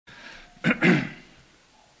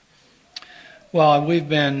Well, we've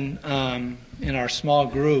been in our small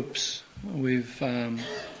groups.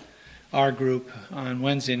 Our group on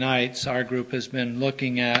Wednesday nights, our group has been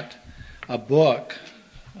looking at a book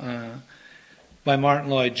by Martin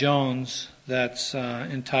Lloyd-Jones that's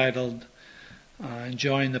entitled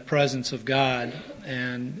Enjoying the Presence of God.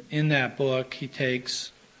 And in that book, he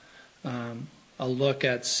takes a look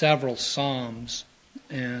at several Psalms.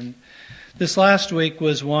 And this last week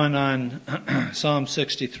was one on Psalm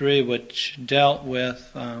 63, which dealt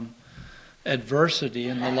with adversity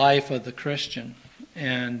in the life of the Christian.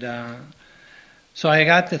 And so I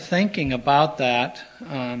got to thinking about that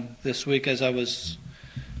this week as I was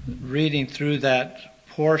reading through that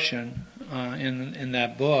portion in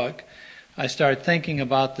that book. I started thinking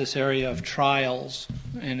about this area of trials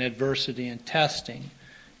and adversity and testing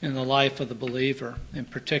in the life of the believer in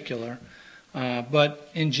particular. But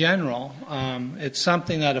in general, it's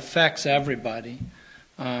something that affects everybody.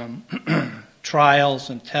 Trials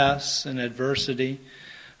and tests and adversity.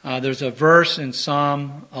 There's a verse in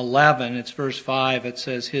Psalm 11, it's verse 5, it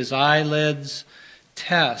says, "His eyelids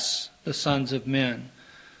test the sons of men.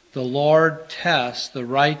 The Lord tests the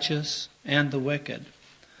righteous and the wicked."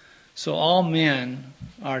 So all men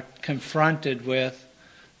are confronted with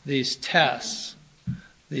these tests,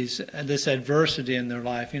 this adversity in their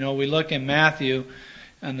life. You know, we look in Matthew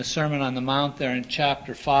and the Sermon on the Mount there in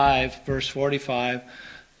chapter 5, verse 45,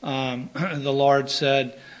 the Lord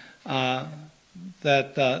said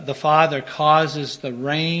that the Father causes the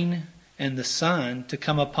rain and the sun to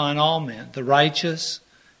come upon all men, the righteous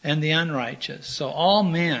and the unrighteous. So all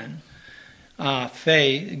men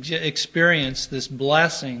experience this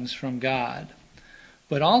blessings from God.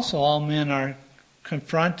 But also all men are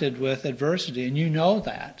confronted with adversity, and you know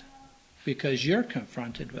that because you're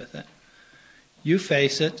confronted with it. You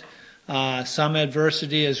face it. Some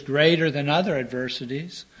adversity is greater than other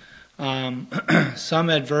adversities. Some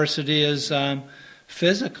adversity is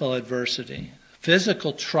physical adversity,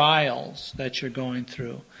 physical trials that you're going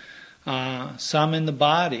through. Some in the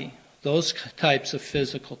body, those types of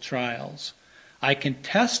physical trials. I can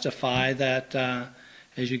testify that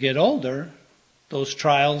as you get older, those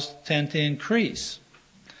trials tend to increase.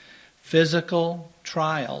 Physical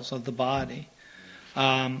trials of the body.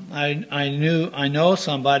 I know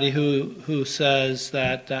somebody who says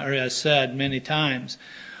that, or has said many times,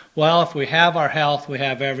 well, if we have our health, we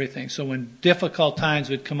have everything. So when difficult times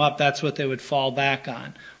would come up, that's what they would fall back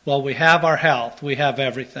on. Well, we have our health, we have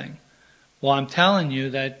everything. Well, I'm telling you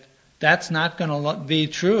that that's not going to be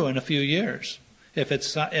true in a few years, if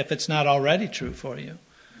it's not already true for you.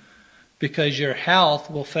 Because your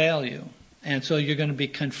health will fail you. And so you're going to be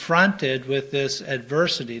confronted with this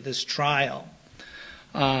adversity, this trial.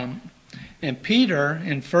 And Peter,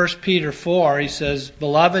 in 1 Peter 4, he says,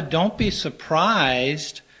 "Beloved, don't be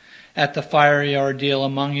surprised at the fiery ordeal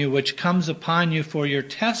among you, which comes upon you for your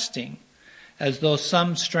testing, as though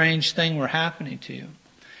some strange thing were happening to you."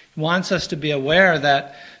 He wants us to be aware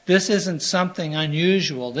that this isn't something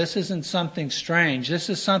unusual. This isn't something strange. This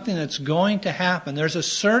is something that's going to happen. There's a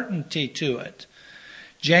certainty to it.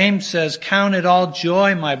 James says, "Count it all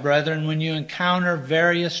joy, my brethren, when you encounter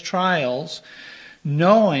various trials,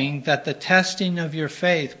 knowing that the testing of your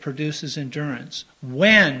faith produces endurance."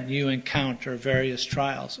 When you encounter various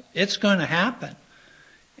trials, it's going to happen.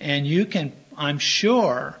 And you can, I'm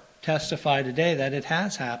sure, testify today that it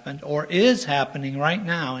has happened or is happening right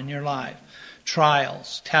now in your life.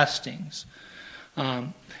 Trials, testings.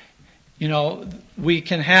 We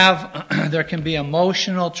can have, there can be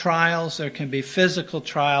emotional trials, there can be physical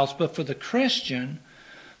trials, but for the Christian,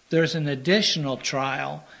 there's an additional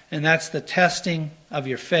trial, and that's the testing of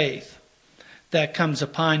your faith that comes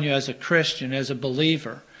upon you as a Christian, as a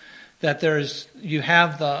believer. That you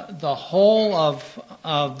have the whole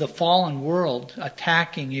of the fallen world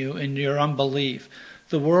attacking you in your unbelief.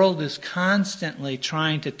 The world is constantly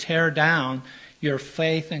trying to tear down your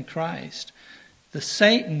faith in Christ.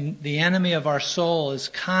 Satan, the enemy of our soul, is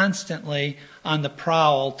constantly on the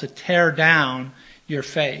prowl to tear down your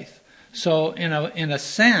faith. So in a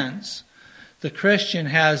sense, the Christian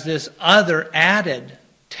has this other added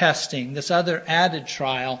testing, this other added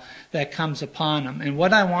trial that comes upon him. And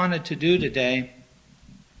what I wanted to do today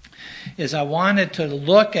is I wanted to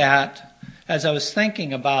look at, as I was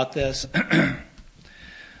thinking about this,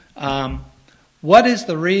 what is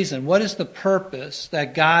the reason, what is the purpose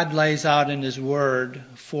that God lays out in His Word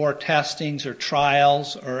for testings or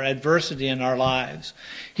trials or adversity in our lives?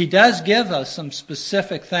 He does give us some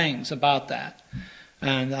specific things about that.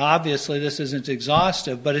 And obviously this isn't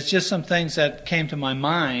exhaustive, but it's just some things that came to my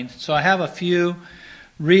mind. So I have a few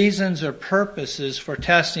reasons or purposes for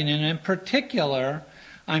testing. And in particular,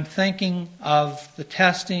 I'm thinking of the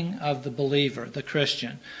testing of the believer, the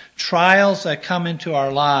Christian. Trials that come into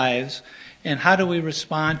our lives, and how do we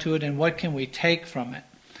respond to it, and what can we take from it?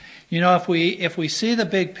 You know, if we see the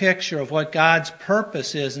big picture of what God's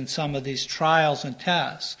purpose is in some of these trials and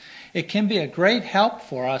tests, it can be a great help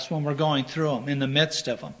for us when we're going through them, in the midst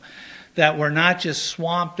of them. That we're not just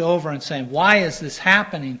swamped over and saying, why is this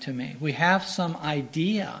happening to me? We have some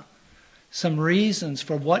idea, some reasons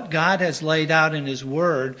for what God has laid out in His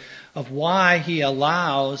Word of why He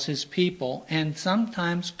allows His people and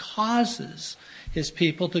sometimes causes His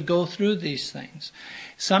people to go through these things.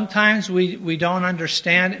 Sometimes we don't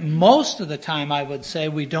understand it. Most of the time, I would say,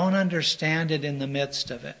 we don't understand it in the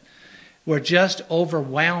midst of it. We're just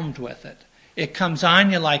overwhelmed with it. It comes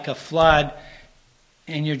on you like a flood,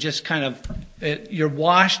 and you're just you're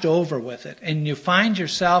washed over with it. And you find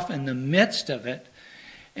yourself in the midst of it,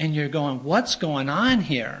 and you're going, what's going on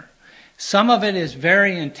here? Some of it is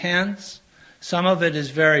very intense. Some of it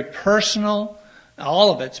is very personal.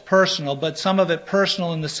 All of it's personal, but some of it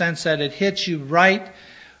personal in the sense that it hits you right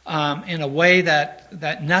in a way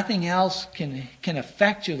that nothing else can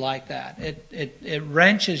affect you like that. It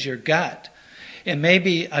wrenches your gut. It may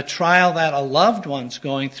be a trial that a loved one's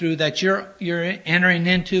going through that you're entering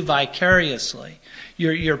into vicariously.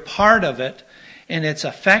 You're part of it, and it's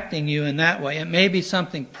affecting you in that way. It may be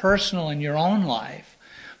something personal in your own life,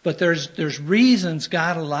 but there's reasons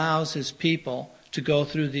God allows His people to go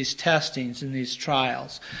through these testings and these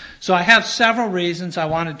trials. So I have several reasons I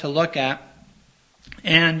wanted to look at.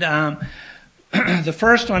 And the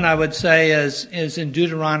first one I would say is in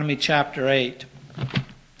Deuteronomy chapter 8.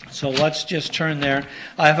 So let's just turn there.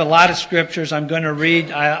 I have a lot of scriptures I'm going to read.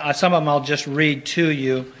 Some of them I'll just read to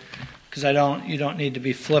you, because you don't need to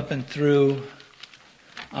be flipping through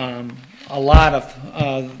a lot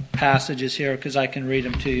of passages here, because I can read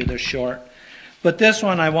them to you. They're short. But this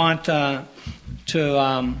one I want you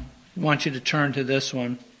to turn to this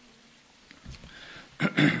one.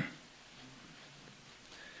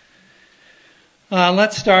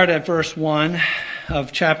 Let's start at verse 1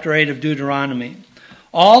 of chapter 8 of Deuteronomy.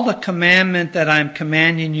 All the commandment that I am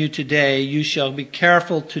commanding you today, you shall be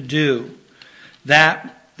careful to do,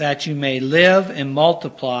 that you may live and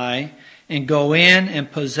multiply, and go in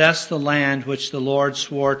and possess the land which the Lord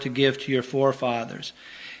swore to give to your forefathers.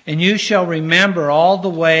 And you shall remember all the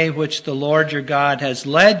way which the Lord your God has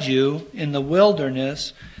led you in the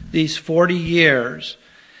wilderness these 40 years,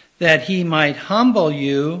 that He might humble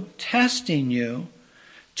you, testing you,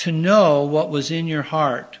 to know what was in your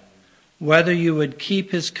heart, whether you would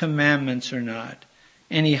keep His commandments or not.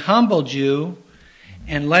 And He humbled you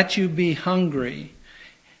and let you be hungry.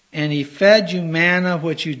 And He fed you manna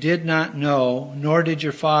which you did not know, nor did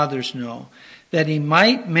your fathers know, that He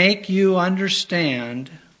might make you understand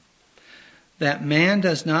that man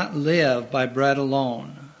does not live by bread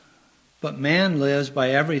alone, but man lives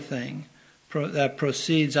by everything that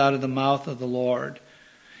proceeds out of the mouth of the Lord.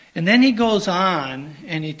 And then He goes on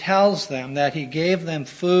and He tells them that He gave them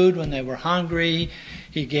food when they were hungry.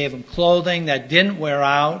 He gave them clothing that didn't wear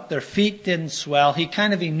out. Their feet didn't swell. He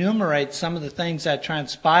kind of enumerates some of the things that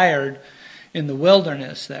transpired in the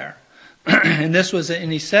wilderness there. And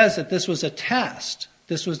He says that this was a test.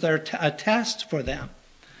 This was a test for them.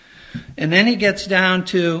 And then he gets down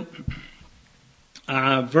to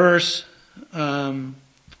verse 11.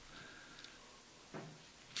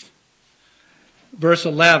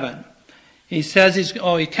 He says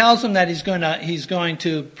he tells them that he's going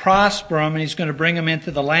to prosper them, and He's going to bring them into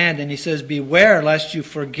the land. And He says, beware lest you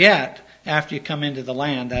forget, after you come into the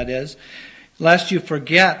land, that is, lest you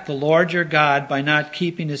forget the Lord your God by not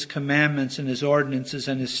keeping His commandments and His ordinances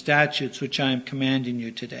and His statutes, which I am commanding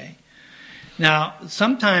you today. Now,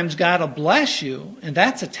 sometimes God will bless you, and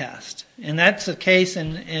that's a test. And that's the case,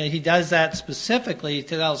 and He does that specifically. He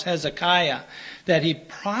tells Hezekiah that He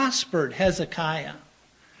prospered Hezekiah.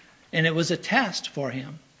 And it was a test for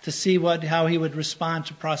him to see how he would respond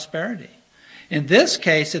to prosperity. In this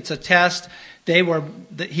case, it's a test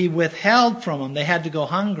He withheld from them. They had to go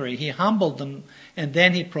hungry. He humbled them, and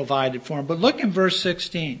then He provided for them. But look in verse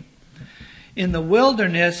 16. In the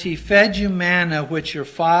wilderness He fed you manna which your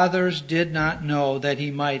fathers did not know, that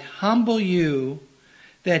He might humble you,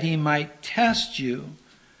 that He might test you,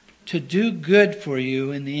 to do good for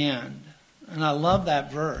you in the end. And I love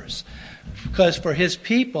that verse, because for His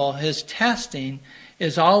people, His testing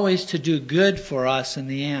is always to do good for us in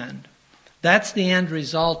the end. That's the end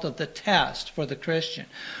result of the test for the Christian.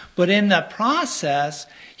 But in the process,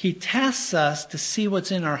 He tests us to see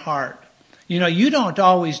what's in our heart. You know, you don't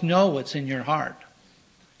always know what's in your heart.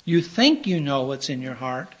 You think you know what's in your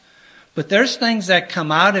heart, but there's things that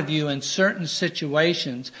come out of you in certain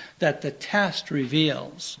situations that the test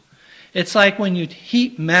reveals. It's like when you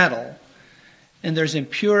heat metal and there's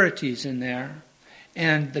impurities in there,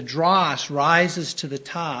 and the dross rises to the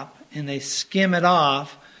top, and they skim it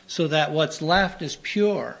off so that what's left is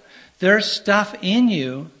pure. There's stuff in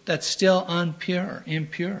you that's still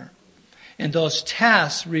impure. And those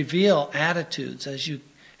tests reveal attitudes as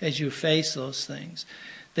you face those things.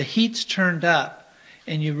 The heat's turned up,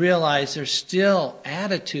 and you realize there's still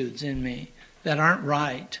attitudes in me that aren't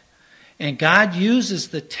right. And God uses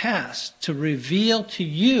the test to reveal to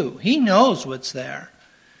you. He knows what's there.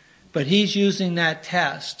 But He's using that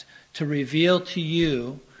test to reveal to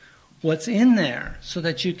you what's in there so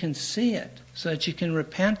that you can see it, so that you can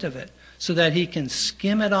repent of it, so that He can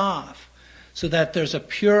skim it off, so that there's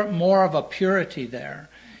more of a purity there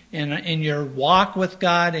in your walk with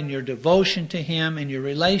God, in your devotion to Him, in your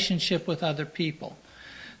relationship with other people.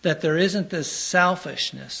 That there isn't this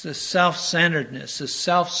selfishness, this self-centeredness, this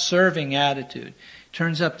self-serving attitude.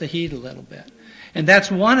 Turns up the heat a little bit. And that's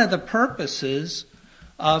one of the purposes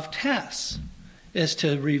of tests, is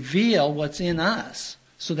to reveal what's in us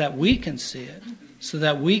so that we can see it, so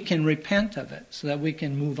that we can repent of it, so that we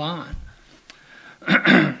can move on.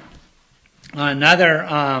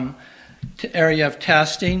 Another area of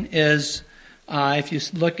testing is, if you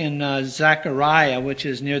look in Zechariah, which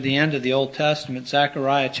is near the end of the Old Testament,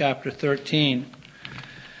 Zechariah chapter 13.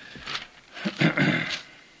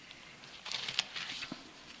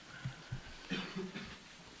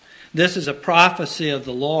 This is a prophecy of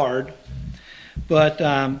the Lord, but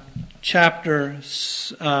chapter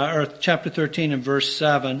 13 and verse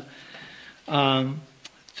 7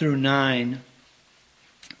 through 9.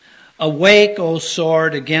 Awake, O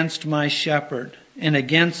sword, against my shepherd, and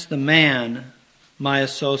against the man, my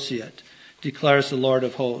associate, declares the Lord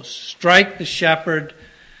of hosts. Strike the shepherd,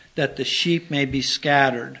 that the sheep may be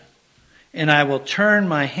scattered. And I will turn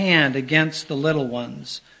my hand against the little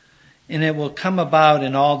ones, and it will come about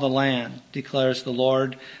in all the land, declares the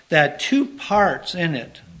Lord, that 2 parts in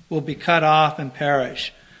it will be cut off and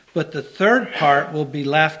perish, but the third part will be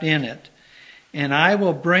left in it. And I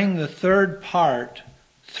will bring the third part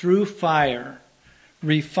through fire,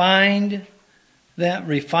 refine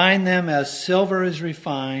them as silver is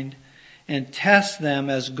refined, and test them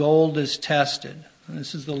as gold is tested. And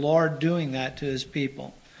this is the Lord doing that to His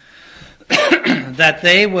people. That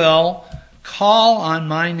they will call on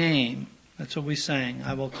my name. That's what we sang.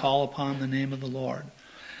 I will call upon the name of the Lord.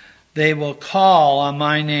 They will call on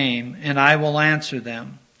my name, and I will answer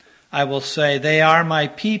them. I will say, they are my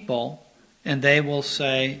people, and they will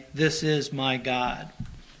say, this is my God.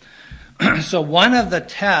 So one of the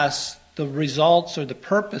tests, the results or the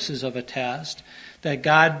purposes of a test that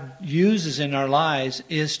God uses in our lives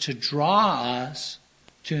is to draw us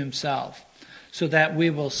to Himself, so that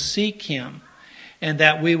we will seek Him, and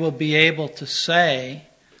that we will be able to say,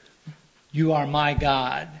 you are my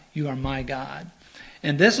God, you are my God.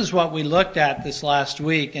 And this is what we looked at this last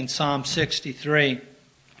week in Psalm 63.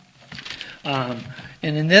 And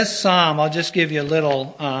in this psalm, I'll just give you a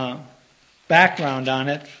little background on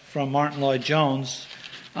it from Martin Lloyd-Jones.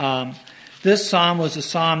 This psalm was a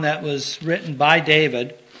psalm that was written by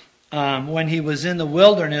David when he was in the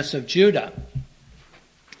wilderness of Judah.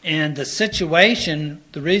 And the situation,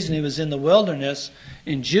 the reason he was in the wilderness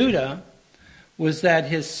in Judah, was that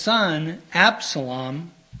his son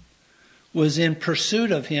Absalom was in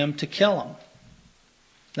pursuit of him to kill him.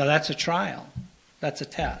 Now that's a trial. That's a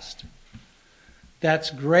test. That's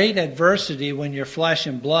great adversity when your flesh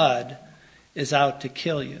and blood is out to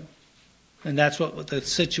kill you. And that's what the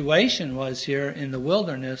situation was here in the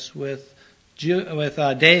wilderness with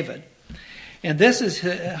David. And this is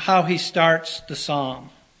how he starts the psalm.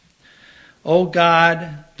 O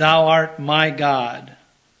God, thou art my God.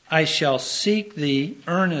 I shall seek thee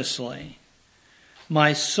earnestly.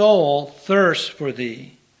 My soul thirsts for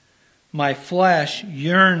thee. My flesh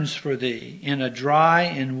yearns for thee in a dry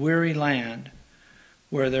and weary land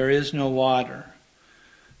where there is no water.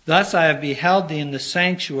 Thus I have beheld thee in the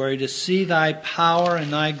sanctuary to see thy power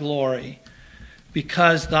and thy glory.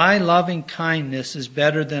 Because thy loving kindness is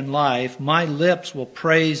better than life, my lips will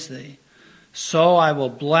praise thee. So I will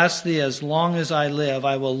bless thee as long as I live.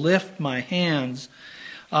 I will lift my hands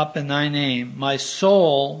up in thy name. My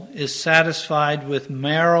soul is satisfied with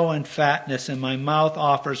marrow and fatness, and my mouth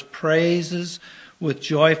offers praises with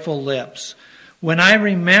joyful lips. When I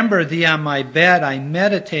remember thee on my bed, I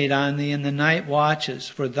meditate on thee in the night watches.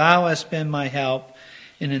 For thou hast been my help,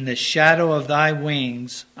 and in the shadow of thy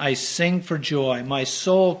wings I sing for joy. My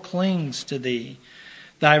soul clings to thee.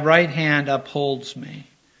 Thy right hand upholds me.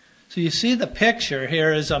 So you see the picture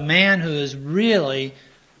here is a man who is really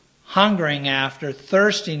hungering after,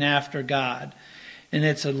 thirsting after God. And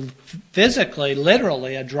it's physically,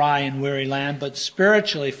 literally a dry and weary land, but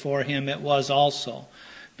spiritually for him it was also,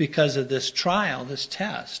 because of this trial, this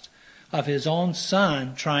test of his own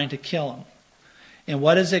son trying to kill him. And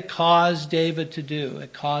what does it cause David to do?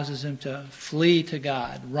 It causes him to flee to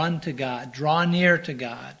God, run to God, draw near to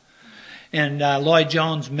God. And Lloyd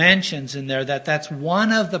Jones mentions in there that that's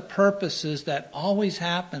one of the purposes that always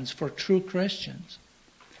happens for true Christians.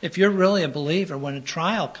 If you're really a believer, when a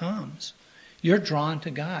trial comes, you're drawn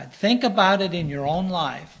to God. Think about it in your own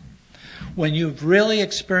life. When you've really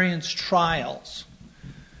experienced trials,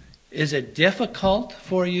 is it difficult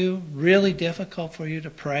for you, really difficult for you to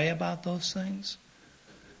pray about those things?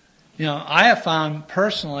 You know, I have found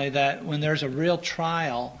personally that when there's a real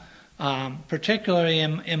trial, particularly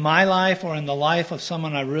in my life or in the life of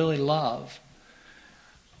someone I really love,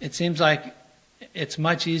 it seems like it's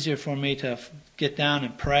much easier for me to get down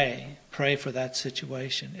and pray for that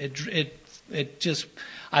situation. It just,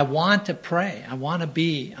 I want to pray. I want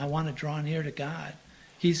to draw near to God.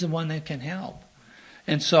 He's the one that can help.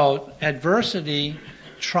 And so adversity,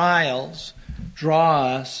 trials, draw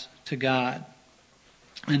us to God.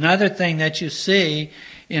 Another thing that you see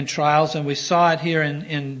in trials, and we saw it here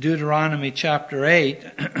in Deuteronomy chapter 8,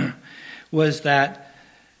 was that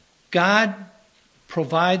God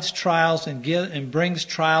provides trials and brings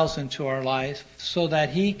trials into our life so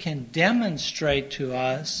that He can demonstrate to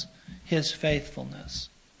us His faithfulness.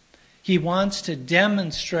 He wants to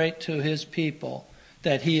demonstrate to His people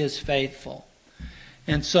that He is faithful.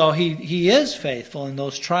 And so He is faithful in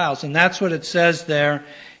those trials. And that's what it says there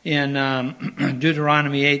in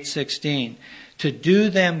Deuteronomy 8:16. To do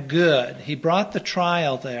them good. He brought the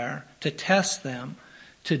trial there to test them,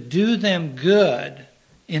 to do them good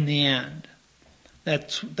in the end.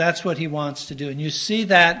 That's what He wants to do. And you see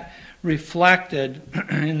that reflected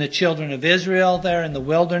in the children of Israel there in the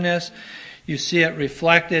wilderness. You see it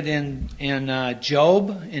reflected in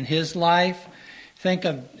Job, in his life. Think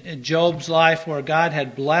of Job's life where God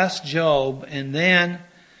had blessed Job, and then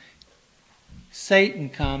Satan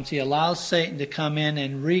comes. He allows Satan to come in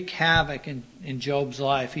and wreak havoc in Job's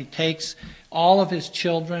life. He takes all of his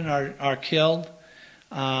children are killed.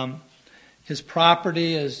 His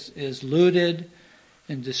property is looted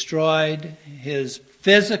and destroyed. His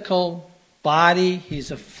physical body,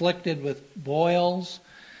 he's afflicted with boils.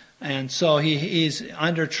 And so he's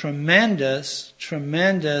under tremendous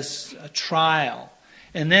trial.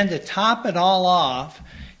 And then to top it all off,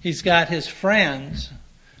 he's got his friends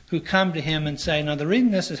who come to him and say, now the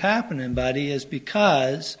reason this is happening, buddy, is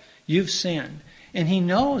because you've sinned. And he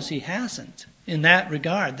knows he hasn't in that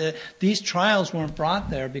regard. These trials weren't brought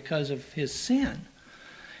there because of his sin.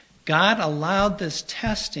 God allowed this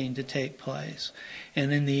testing to take place.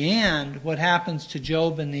 And in the end, what happens to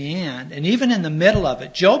Job in the end, and even in the middle of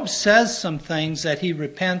it, Job says some things that he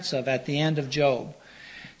repents of at the end of Job.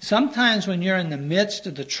 Sometimes when you're in the midst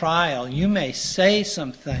of the trial, you may say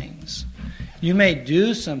some things. You may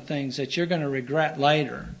do some things that you're going to regret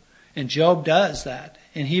later. And Job does that.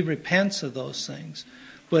 And he repents of those things.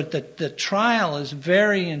 But the trial is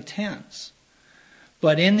very intense.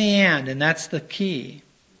 But in the end, and that's the key,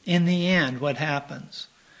 in the end, what happens?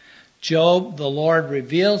 Job, the Lord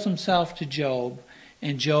reveals Himself to Job,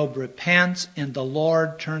 and Job repents, and the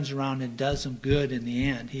Lord turns around and does him good in the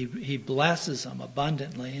end. He blesses him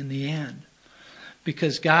abundantly in the end.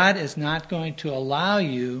 Because God is not going to allow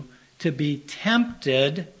you to be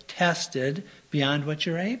tested beyond what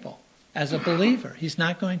you're able. As a believer, He's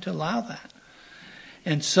not going to allow that.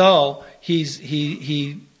 And so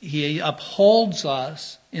He upholds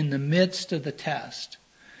us in the midst of the test.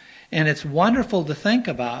 And it's wonderful to think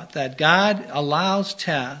about that God allows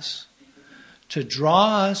tests to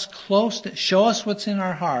draw us close, to show us what's in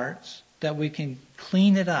our hearts, that we can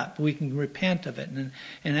clean it up, we can repent of it, and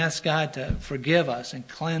ask God to forgive us and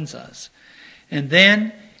cleanse us. And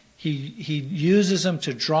then He uses them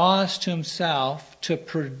to draw us to Himself, to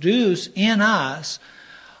produce in us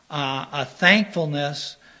a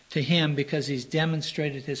thankfulness to Him because He's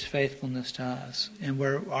demonstrated His faithfulness to us. And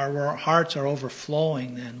our hearts are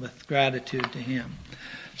overflowing then with gratitude to Him.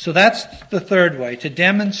 So that's the third way, to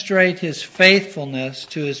demonstrate His faithfulness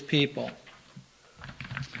to His people.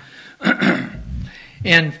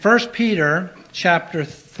 In 1 Peter chapter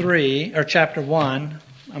 1,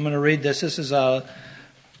 I'm going to read this. This is a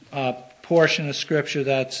portion of Scripture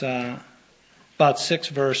that's about 6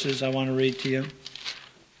 verses I want to read to you.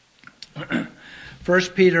 1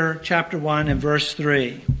 Peter chapter 1 and verse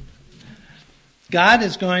 3. God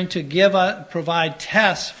is going to provide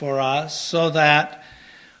tests for us so that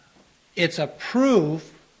it's a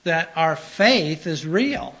proof that our faith is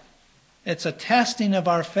real. It's a testing of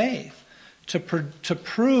our faith to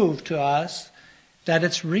prove to us that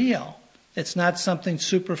it's real. It's not something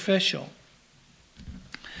superficial.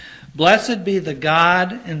 Blessed be the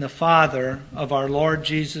God and the Father of our Lord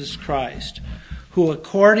Jesus Christ, who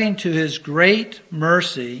according to his great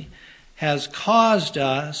mercy has caused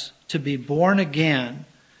us to be born again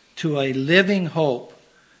to a living hope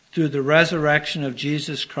through the resurrection of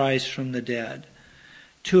Jesus Christ from the dead,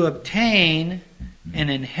 to obtain an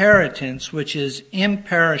inheritance which is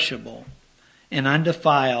imperishable and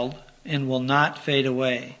undefiled and will not fade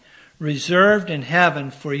away, reserved in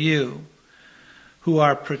heaven for you, who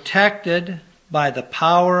are protected by the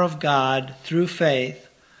power of God through faith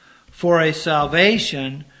for a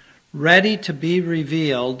salvation ready to be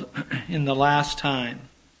revealed in the last time.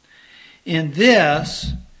 In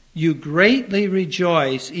this you greatly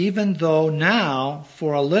rejoice, even though now,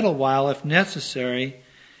 for a little while, if necessary,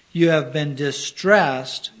 you have been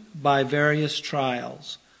distressed by various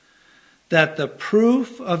trials, that the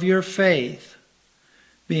proof of your faith,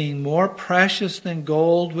 being more precious than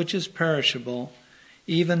gold which is perishable,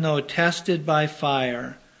 even though tested by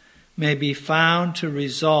fire, may be found to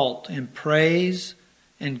result in praise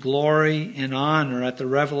and glory and honor at the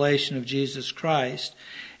revelation of Jesus Christ.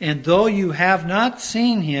 And though you have not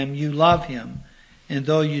seen him, you love him. And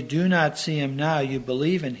though you do not see him now, you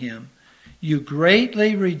believe in him. You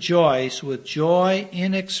greatly rejoice with joy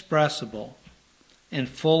inexpressible and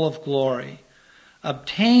full of glory,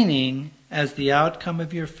 obtaining as the outcome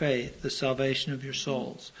of your faith the salvation of your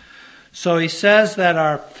souls. So he says that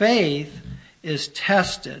our faith is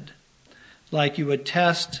tested like you would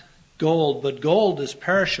test gold, but gold is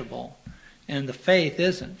perishable and the faith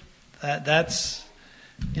isn't. That's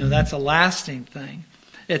a lasting thing.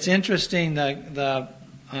 It's interesting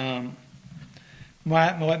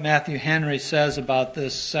what Matthew Henry says about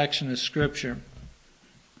this section of Scripture.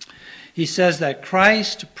 He says that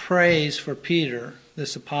Christ prays for Peter,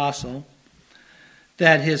 this apostle,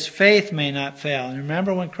 that his faith may not fail. And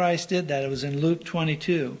remember when Christ did that? It was in Luke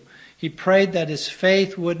 22. He prayed that his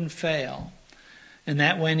faith wouldn't fail, and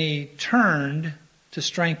that when he turned to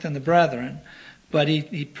strengthen the brethren, but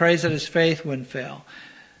he prays that his faith wouldn't fail.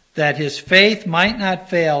 That his faith might not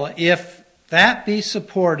fail. If that be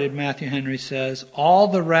supported, Matthew Henry says, all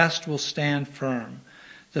the rest will stand firm.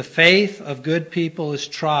 The faith of good people is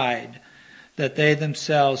tried, that they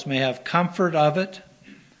themselves may have comfort of it,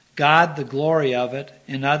 God the glory of it,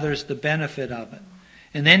 and others the benefit of it.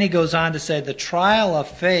 And then he goes on to say the trial of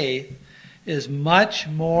faith is much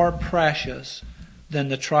more precious than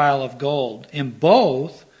the trial of gold. In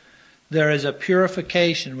both, there is a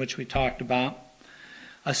purification, which we talked about,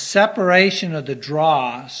 a separation of the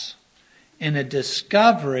dross, and a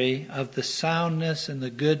discovery of the soundness and the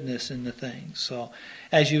goodness in the things. So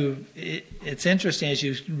it's interesting, as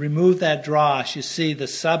you remove that dross, you see the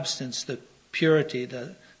substance, the purity,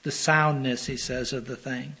 the soundness, he says, of the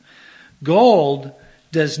thing. Gold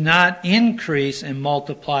does not increase and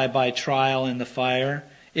multiply by trial in the fire.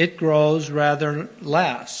 It grows rather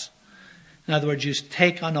less. In other words, you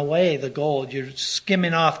take on away the gold, you're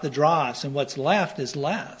skimming off the dross, and what's left is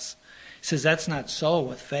less. He says that's not so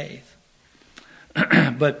with faith.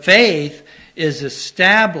 But faith is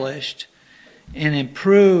established and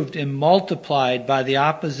improved and multiplied by the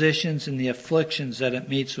oppositions and the afflictions that it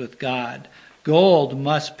meets with God. Gold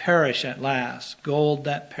must perish at last. Gold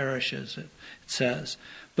that perishes, it says.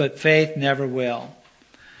 But faith never will.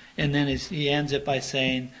 And then he ends it by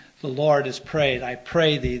saying, the Lord has prayed, I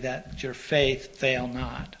pray thee that your faith fail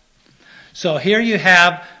not. So here you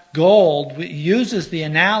have gold. It uses the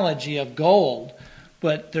analogy of gold,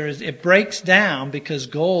 but it breaks down because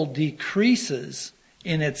gold decreases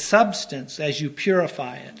in its substance as you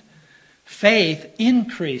purify it. Faith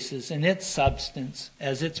increases in its substance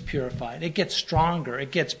as it's purified. It gets stronger,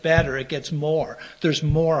 it gets better, it gets more. There's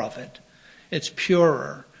more of it. It's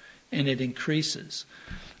purer, and it increases.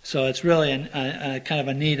 So it's really a kind of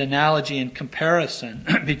a neat analogy and comparison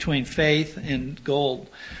between faith and gold.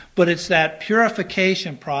 But it's that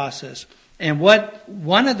purification process. And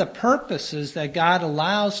one of the purposes that God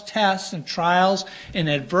allows tests and trials and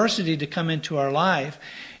adversity to come into our life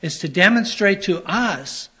is to demonstrate to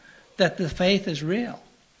us that the faith is real.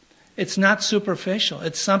 It's not superficial.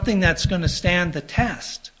 It's something that's going to stand the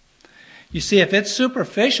test. You see, if it's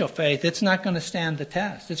superficial faith, it's not going to stand the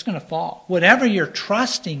test. It's going to fall. Whatever you're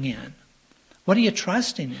trusting in, what are you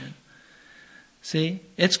trusting in? See,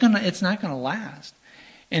 it's not going to last.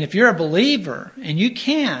 And if you're a believer, and you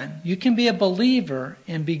can be a believer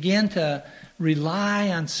and begin to rely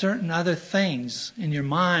on certain other things in your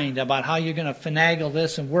mind about how you're going to finagle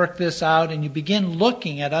this and work this out, and you begin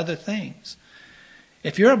looking at other things.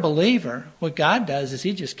 If you're a believer, what God does is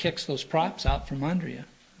He just kicks those props out from under you.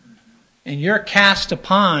 And you're cast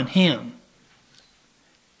upon Him.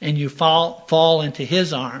 And you fall into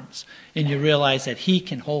His arms, and you realize that He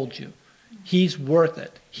can hold you. He's worth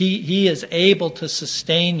it. He is able to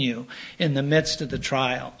sustain you in the midst of the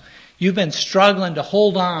trial. You've been struggling to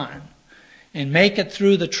hold on and make it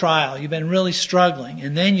through the trial. You've been really struggling.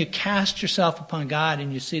 And then you cast yourself upon God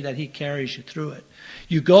and you see that He carries you through it.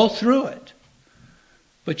 You go through it,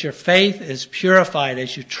 but your faith is purified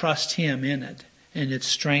as you trust Him in it, and it's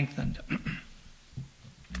strengthened.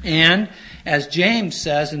 And as James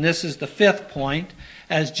says, and this is the fifth point,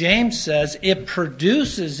 as James says, it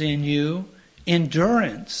produces in you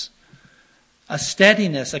endurance, a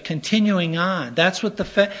steadiness, a continuing on. That's what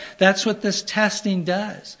this testing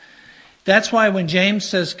does. That's why when James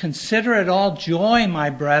says, "Consider it all joy,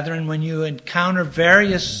 my brethren, when you encounter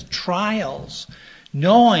various trials,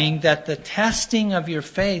 knowing that the testing of your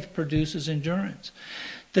faith produces endurance."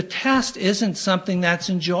 The test isn't something that's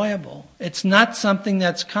enjoyable. It's not something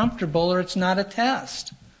that's comfortable, or it's not a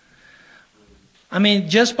test. I mean,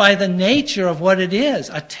 just by the nature of what it is,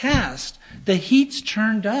 a test, the heat's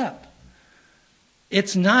turned up.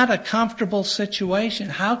 It's not a comfortable situation.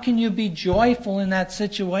 How can you be joyful in that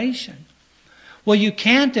situation? Well, you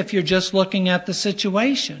can't if you're just looking at the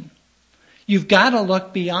situation. You've got to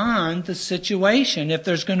look beyond the situation.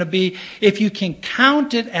 If you can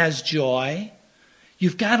count it as joy,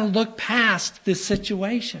 you've got to look past this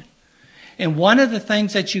situation. And one of the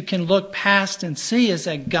things that you can look past and see is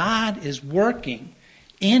that God is working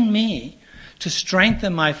in me to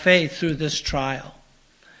strengthen my faith through this trial.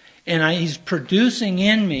 And He's producing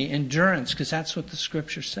in me endurance, because that's what the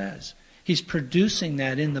Scripture says. He's producing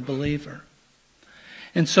that in the believer.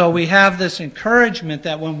 And so we have this encouragement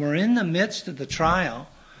that when we're in the midst of the trial,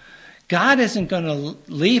 God isn't going to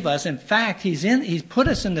leave us. In fact, He's put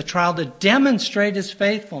us in the trial to demonstrate His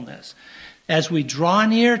faithfulness. As we draw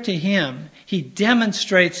near to Him, He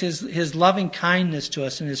demonstrates His loving kindness to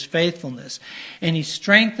us and His faithfulness. And He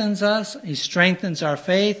strengthens us, He strengthens our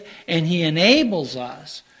faith, and He enables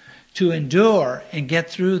us to endure and get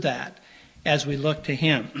through that as we look to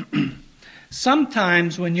Him.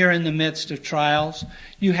 Sometimes when you're in the midst of trials,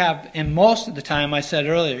 and most of the time, I said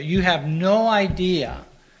earlier, you have no idea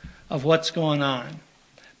of what's going on.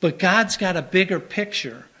 But God's got a bigger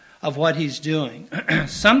picture of what He's doing.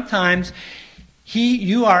 Sometimes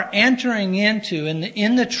you are entering into,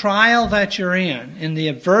 in the trial that you're in the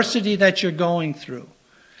adversity that you're going through,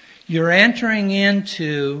 you're entering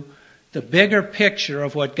into the bigger picture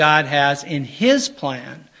of what God has in His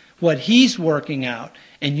plan, what He's working out,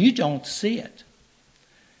 and you don't see it.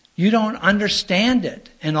 You don't understand it.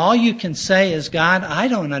 And all you can say is, "God, I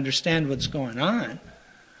don't understand what's going on,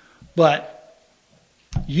 but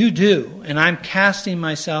You do, and I'm casting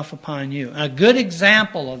myself upon You." A good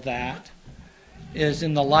example of that is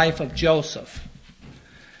in the life of Joseph.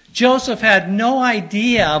 Joseph had no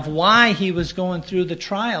idea of why he was going through the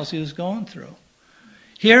trials he was going through.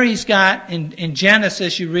 Here he's got, in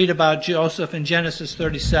Genesis, you read about Joseph in Genesis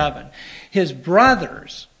 37. His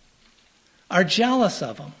brothers are jealous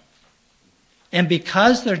of him. And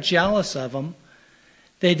because they're jealous of him,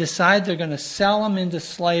 they decide they're going to sell him into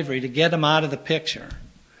slavery to get him out of the picture.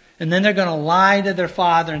 And then they're going to lie to their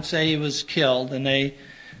father and say he was killed. And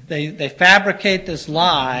they fabricate this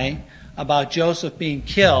lie about Joseph being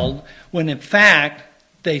killed, when in fact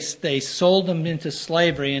they sold him into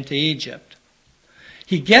slavery into Egypt.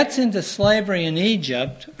 He gets into slavery in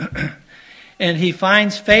Egypt, and he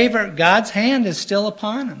finds favor. God's hand is still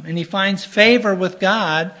upon him. And he finds favor with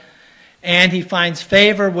God, and he finds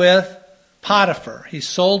favor with Potiphar. He's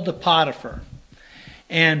sold to Potiphar.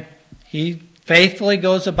 And he faithfully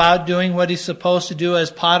goes about doing what he's supposed to do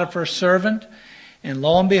as Potiphar's servant. And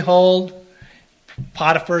lo and behold,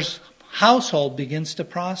 Potiphar's household begins to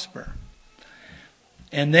prosper.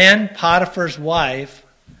 And then Potiphar's wife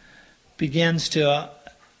begins to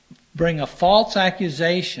bring a false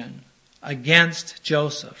accusation against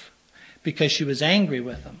Joseph because she was angry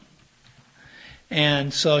with him.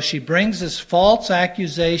 And so she brings this false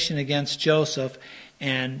accusation against Joseph,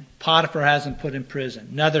 and Potiphar has him put in prison.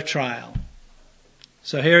 Another trial.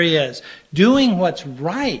 So here he is, doing what's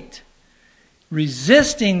right,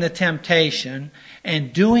 resisting the temptation,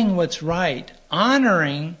 and doing what's right,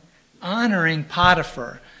 honoring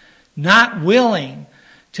Potiphar, not willing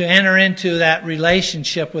to enter into that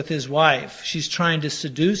relationship with his wife. She's trying to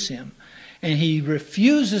seduce him, and he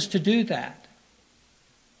refuses to do that.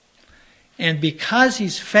 And because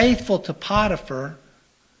he's faithful to Potiphar,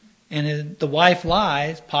 and the wife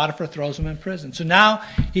lies, Potiphar throws him in prison. So now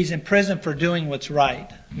he's in prison for doing what's right.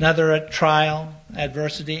 Another trial,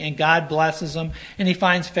 adversity, and God blesses him, and he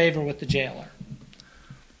finds favor with the jailer.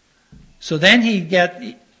 So then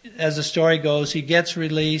as the story goes, he gets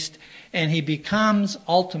released, and he becomes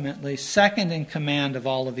ultimately second in command of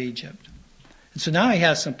all of Egypt. And so now he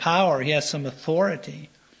has some power, he has some authority.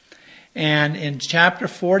 And in chapter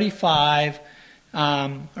 45,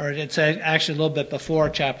 or it's actually a little bit before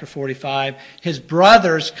chapter 45, his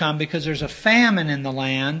brothers come because there's a famine in the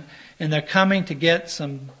land, and they're coming to get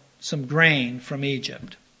some grain from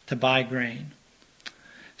Egypt, to buy grain.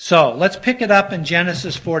 So let's pick it up in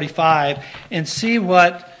Genesis 45 and see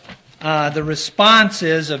what the response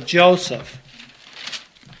is of Joseph.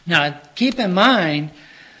 Now, keep in mind,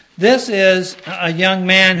 this is a young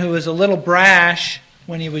man who was a little brash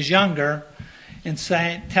when he was younger, and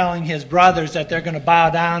telling his brothers that they're going to bow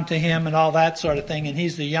down to him and all that sort of thing, and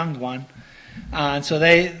he's the young one. And so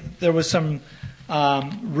there was some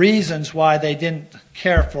reasons why they didn't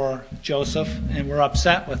care for Joseph and were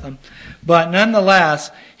upset with him. But nonetheless,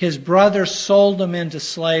 his brothers sold him into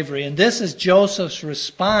slavery. And this is Joseph's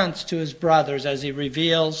response to his brothers as he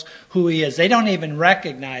reveals who he is. They don't even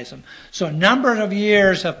recognize him. So a number of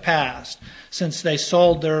years have passed since they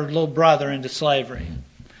sold their little brother into slavery.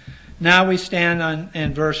 Now we stand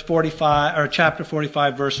in verse 45, or chapter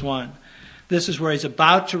 45, verse 1. This is where he's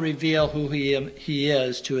about to reveal who he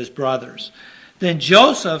is to his brothers. Then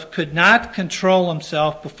Joseph could not control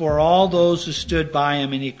himself before all those who stood by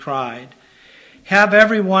him, and he cried, "Have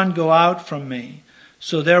everyone go out from me."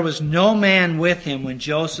 So there was no man with him when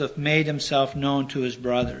Joseph made himself known to his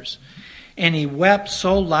brothers. And he wept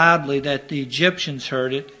so loudly that the Egyptians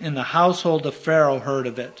heard it, and the household of Pharaoh heard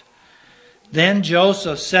of it. Then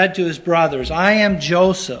Joseph said to his brothers, "I am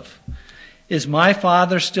Joseph. Is my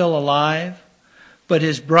father still alive?" But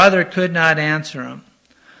his brother could not answer him.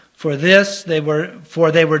 For they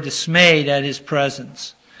were dismayed at his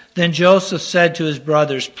presence. Then Joseph said to his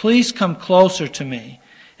brothers, "Please come closer to me."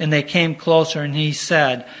 And they came closer, and he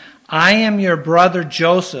said, "I am your brother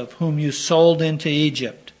Joseph, whom you sold into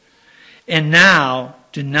Egypt. And now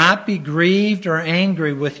do not be grieved or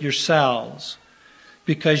angry with yourselves,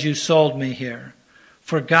 because you sold me here.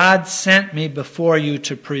 For God sent me before you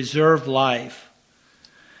to preserve life.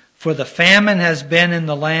 For the famine has been in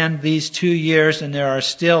the land these 2 years, and there are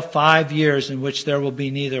still 5 years in which there will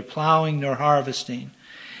be neither plowing nor harvesting.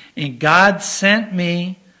 And God sent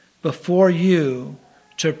me before you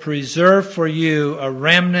to preserve for you a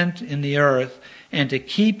remnant in the earth, and to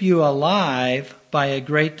keep you alive by a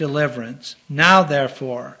great deliverance. Now,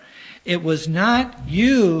 therefore, it was not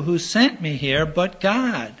you who sent me here, but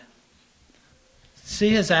God." See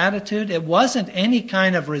his attitude? It wasn't any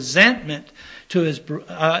kind of resentment to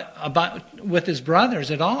with his brothers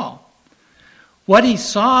at all. What he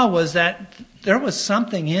saw was that there was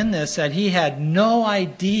something in this that he had no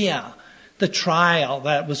idea. The trial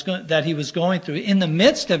that he was going through, in the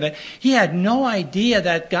midst of it, he had no idea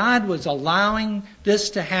that God was allowing this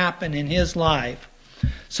to happen in his life,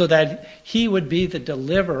 so that he would be the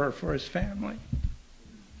deliverer for his family.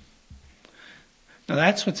 Now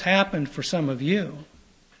that's what's happened for some of you.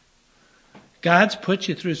 God's put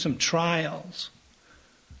you through some trials,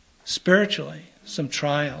 spiritually, some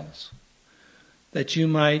trials, that you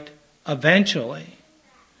might eventually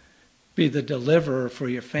be the deliverer for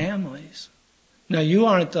your families. Now you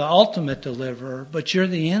aren't the ultimate deliverer, but you're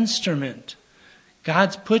the instrument.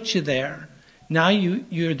 God's put you there. Now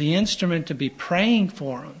you're the instrument to be praying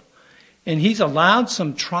for them. And he's allowed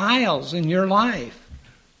some trials in your life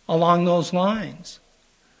along those lines.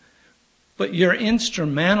 But you're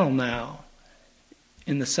instrumental now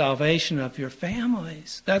in the salvation of your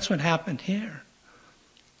families. That's what happened here.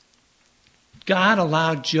 God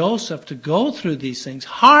allowed Joseph to go through these things,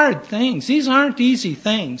 hard things. These aren't easy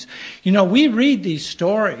things. You know, we read these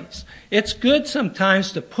stories. It's good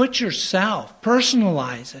sometimes to put yourself,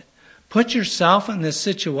 personalize it. Put yourself in this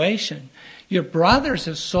situation. Your brothers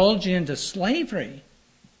have sold you into slavery.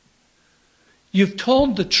 You've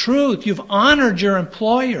told the truth. You've honored your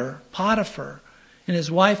employer, Potiphar, and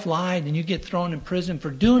his wife lied, and you get thrown in prison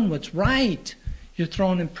for doing what's right. You're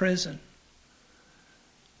thrown in prison.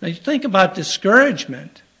 Now you think about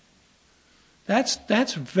discouragement. That's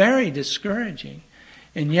very discouraging.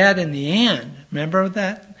 And yet in the end, remember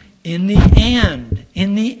that? In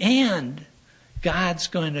the end, God's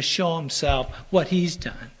going to show himself what he's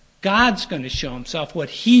done. God's going to show himself what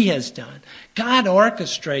he has done. God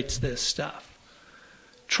orchestrates this stuff.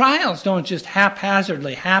 Trials don't just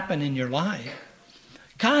haphazardly happen in your life.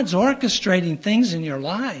 God's orchestrating things in your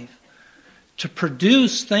life. to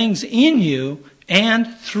produce things in you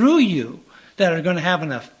and through you that are going to have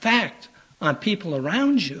an effect on people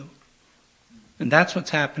around you. And that's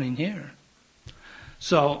what's happening here.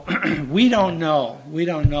 So we don't know. We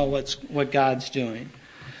don't know what God's doing.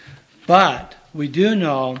 But we do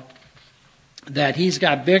know that He's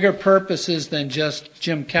got bigger purposes than just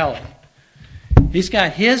Jim Kelly. He's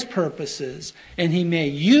got His purposes, and He may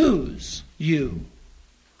use you.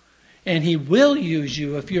 And He will use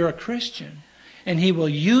you if you're a Christian. And He will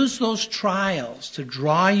use those trials to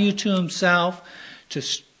draw you to Himself, to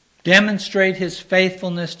demonstrate His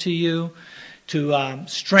faithfulness to you, to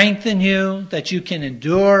strengthen you, that you can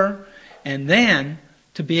endure, and then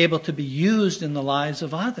to be able to be used in the lives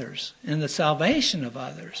of others, in the salvation of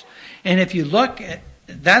others. And if you look at,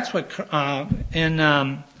 that's what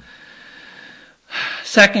in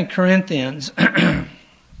 2 Corinthians,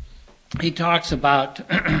 he talks about,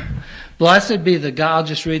 blessed be the God, I'll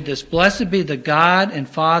just read this, blessed be the God and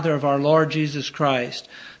Father of our Lord Jesus Christ,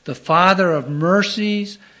 the Father of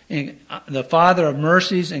mercies, and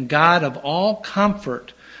God of all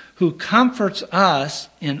comfort, who comforts us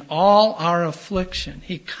in all our affliction.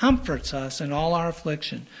 He comforts us in all our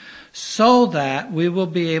affliction, so that we will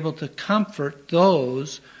be able to comfort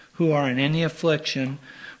those who are in any affliction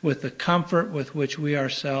with the comfort with which we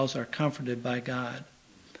ourselves are comforted by God.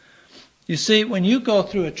 You see, when you go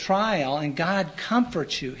through a trial and God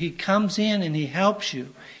comforts you, He comes in and He helps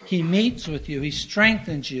you. He meets with you. He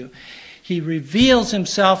strengthens you. He reveals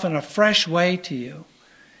Himself in a fresh way to you.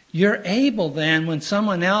 You're able then, when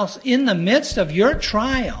someone else, in the midst of your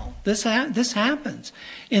trial, this happens.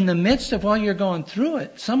 In the midst of while you're going through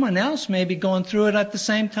it, someone else may be going through it at the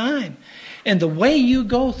same time. And the way you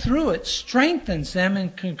go through it strengthens them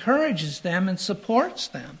and encourages them and supports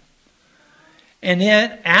them. And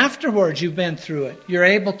then afterwards you've been through it, you're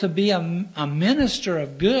able to be a minister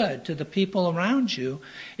of good to the people around you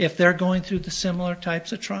if they're going through the similar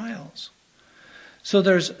types of trials. So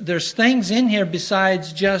there's things in here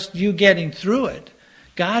besides just you getting through it.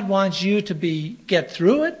 God wants you to get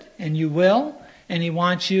through it, and you will, and He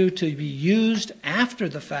wants you to be used after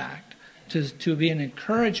the fact to be an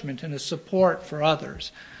encouragement and a support for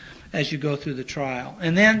others as you go through the trial.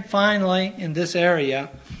 And then finally, in this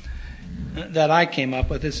area that I came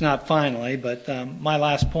up with, it's not finally, but my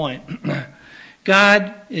last point,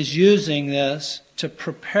 God is using this to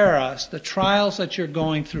prepare us. The trials that you're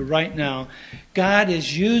going through right now, God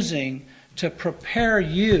is using to prepare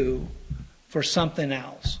you for something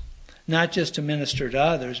else. Not just to minister to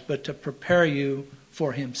others, but to prepare you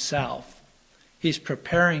for Himself. He's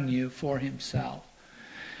preparing you for Himself.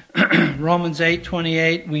 Romans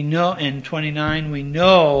 8:28, we know, and 29, we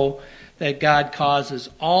know that God causes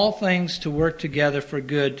all things to work together for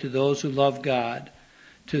good to those who love God,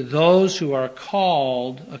 to those who are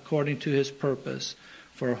called according to His purpose,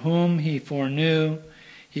 for whom He foreknew,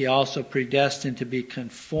 He also predestined to be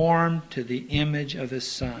conformed to the image of His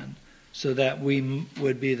Son, so that we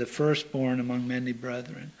would be the firstborn among many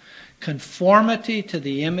brethren. Conformity to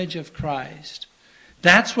the image of Christ.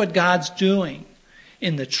 That's what God's doing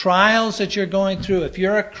in the trials that you're going through. If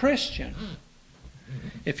you're a Christian,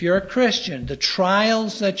 the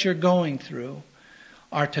trials that you're going through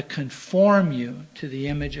are to conform you to the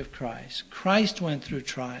image of Christ. Christ went through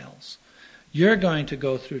trials. You're going to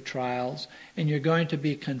go through trials, and you're going to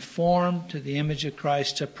be conformed to the image of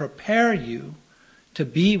Christ to prepare you to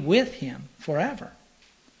be with Him forever.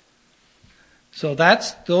 So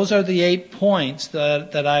those are the 8 points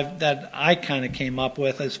that I kind of came up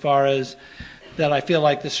with, as far as that I feel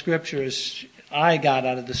like the Scriptures I got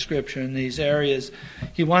out of the Scripture in these areas.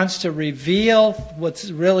 He wants to reveal what's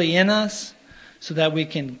really in us, so that we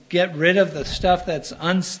can get rid of the stuff that's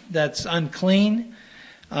unclean,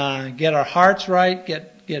 get our hearts right,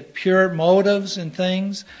 get pure motives and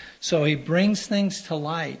things. So He brings things to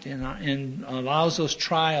light and allows those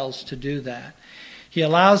trials to do that. He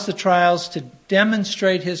allows the trials to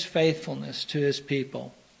demonstrate His faithfulness to His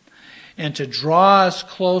people, and to draw us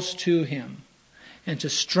close to Him, and to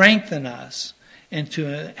strengthen us, and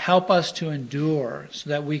to help us to endure, so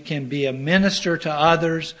that we can be a minister to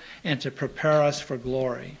others and to prepare us for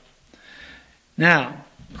glory. Now,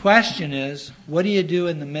 the question is, what do you do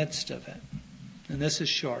in the midst of it? And this is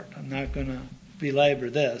short. I'm not going to belabor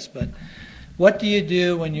this, but what do you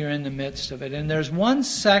do when you're in the midst of it? And there's one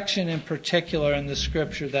section in particular in the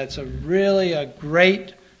Scripture that's really a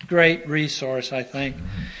great, great resource, I think,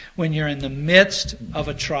 when you're in the midst of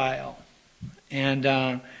a trial.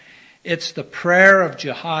 And it's the prayer of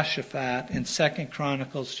Jehoshaphat in 2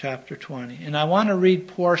 Chronicles chapter 20. And I want to read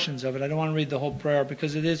portions of it. I don't want to read the whole prayer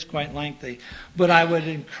because it is quite lengthy. But I would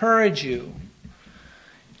encourage you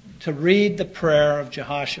to read the prayer of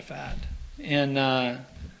Jehoshaphat in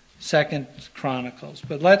 2 Chronicles.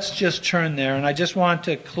 But let's just turn there, and I just want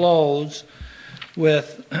to close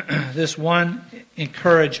with this one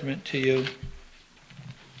encouragement to you.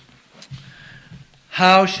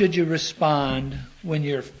 How should you respond when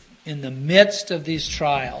you're in the midst of these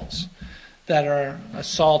trials that are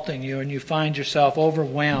assaulting you and you find yourself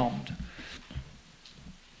overwhelmed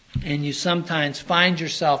and you sometimes find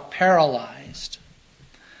yourself paralyzed?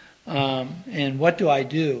 And what do I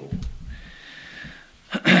do?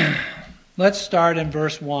 Let's start in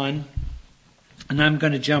verse 1. And I'm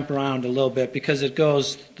going to jump around a little bit because it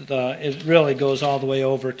really goes all the way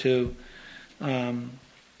over to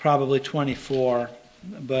probably 24,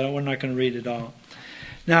 but we're not going to read it all.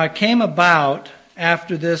 Now it came about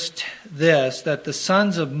after this that the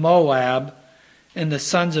sons of Moab and the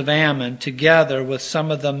sons of Ammon, together with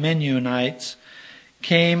some of the Mennonites,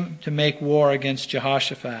 came to make war against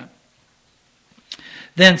Jehoshaphat.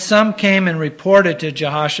 Then some came and reported to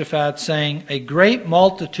Jehoshaphat, saying, "A great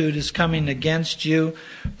multitude is coming against you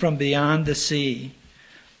from beyond the sea,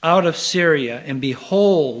 out of Syria, and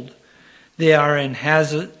behold, they are in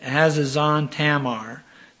Hazazon Tamar,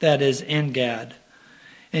 that is En-gad."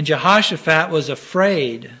 And Jehoshaphat was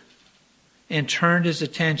afraid and turned his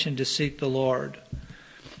attention to seek the Lord,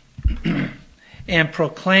 and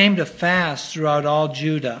proclaimed a fast throughout all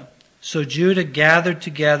Judah. So Judah gathered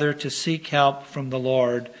together to seek help from the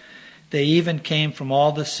Lord. They even came from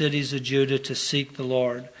all the cities of Judah to seek the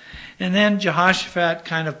Lord. And then Jehoshaphat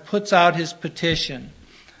kind of puts out his petition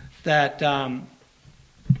that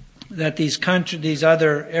these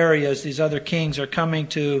other areas, these other kings are coming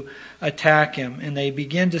to attack him. And they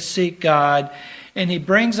begin to seek God. And he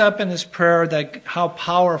brings up in his prayer that how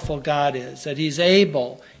powerful God is, that he's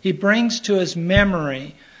able. He brings to his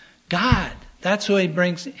memory God. That's who he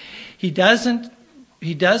brings. He doesn't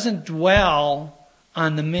dwell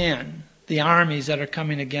on the men, the armies that are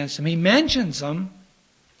coming against him. He mentions them,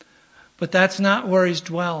 but that's not where he's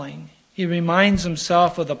dwelling. He reminds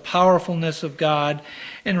himself of the powerfulness of God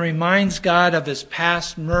and reminds God of his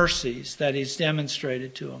past mercies that he's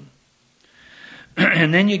demonstrated to him.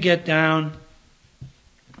 And then you get down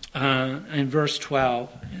in verse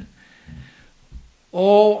 12.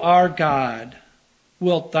 O our God,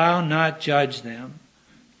 wilt thou not judge them?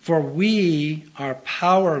 For we are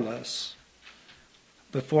powerless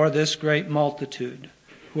before this great multitude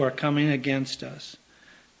who are coming against us,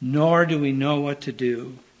 nor do we know what to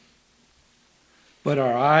do. But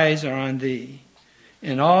our eyes are on thee.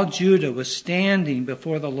 And all Judah was standing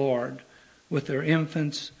before the Lord with their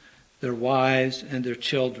infants, their wives, and their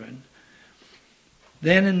children.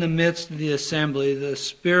 Then in the midst of the assembly, the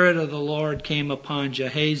Spirit of the Lord came upon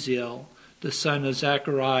Jahaziel, the son of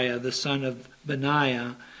Zechariah, the son of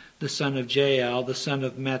Benaiah, the son of Jael, the son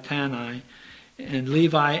of Mattani, and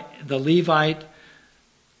the Levite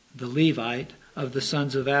of the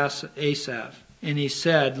sons of Asaph. And he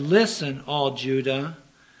said, "Listen, all Judah,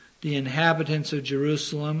 the inhabitants of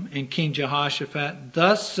Jerusalem, and King Jehoshaphat,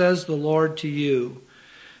 thus says the Lord to you,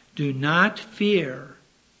 do not fear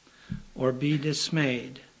or be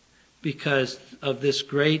dismayed because of this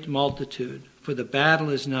great multitude, for the battle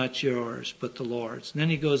is not yours, but the Lord's." And then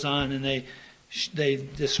he goes on and they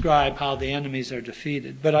describe how the enemies are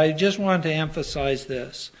defeated. But I just want to emphasize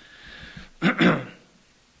this.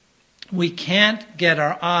 We can't get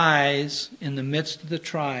our eyes in the midst of the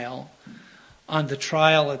trial on the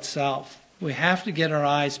trial itself. We have to get our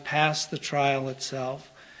eyes past the trial itself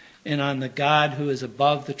and on the God who is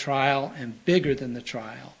above the trial and bigger than the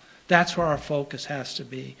trial. That's where our focus has to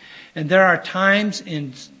be. And there are times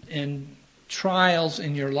in trials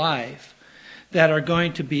in your life that are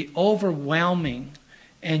going to be overwhelming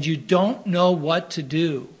and you don't know what to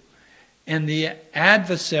do. And the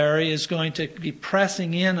adversary is going to be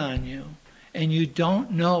pressing in on you and you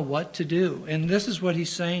don't know what to do. And this is what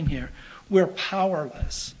he's saying here. We're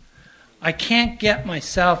powerless. I can't get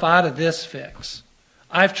myself out of this fix.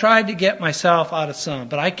 I've tried to get myself out of some,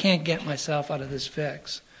 but I can't get myself out of this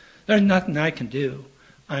fix. There's nothing I can do.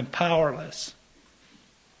 I'm powerless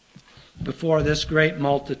before this great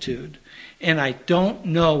multitude. And I don't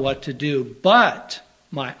know what to do, but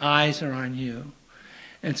my eyes are on you.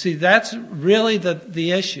 And see, that's really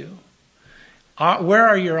the issue. Where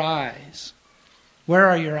are your eyes? Where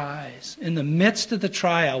are your eyes? In the midst of the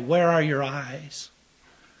trial, where are your eyes?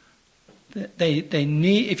 They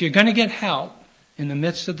need, if you're going to get help in the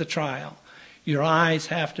midst of the trial, your eyes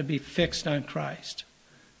have to be fixed on Christ.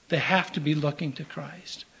 They have to be looking to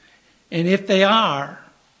Christ. And if they are,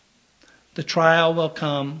 the trial will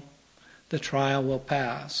come, the trial will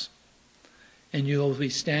pass, and you will be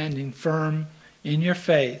standing firm in your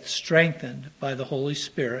faith, strengthened by the Holy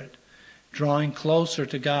Spirit, drawing closer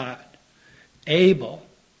to God, able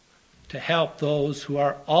to help those who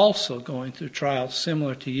are also going through trials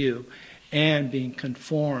similar to you and being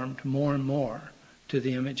conformed more and more to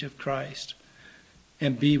the image of Christ,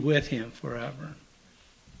 and be with him forever.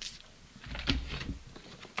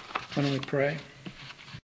 Why don't we pray?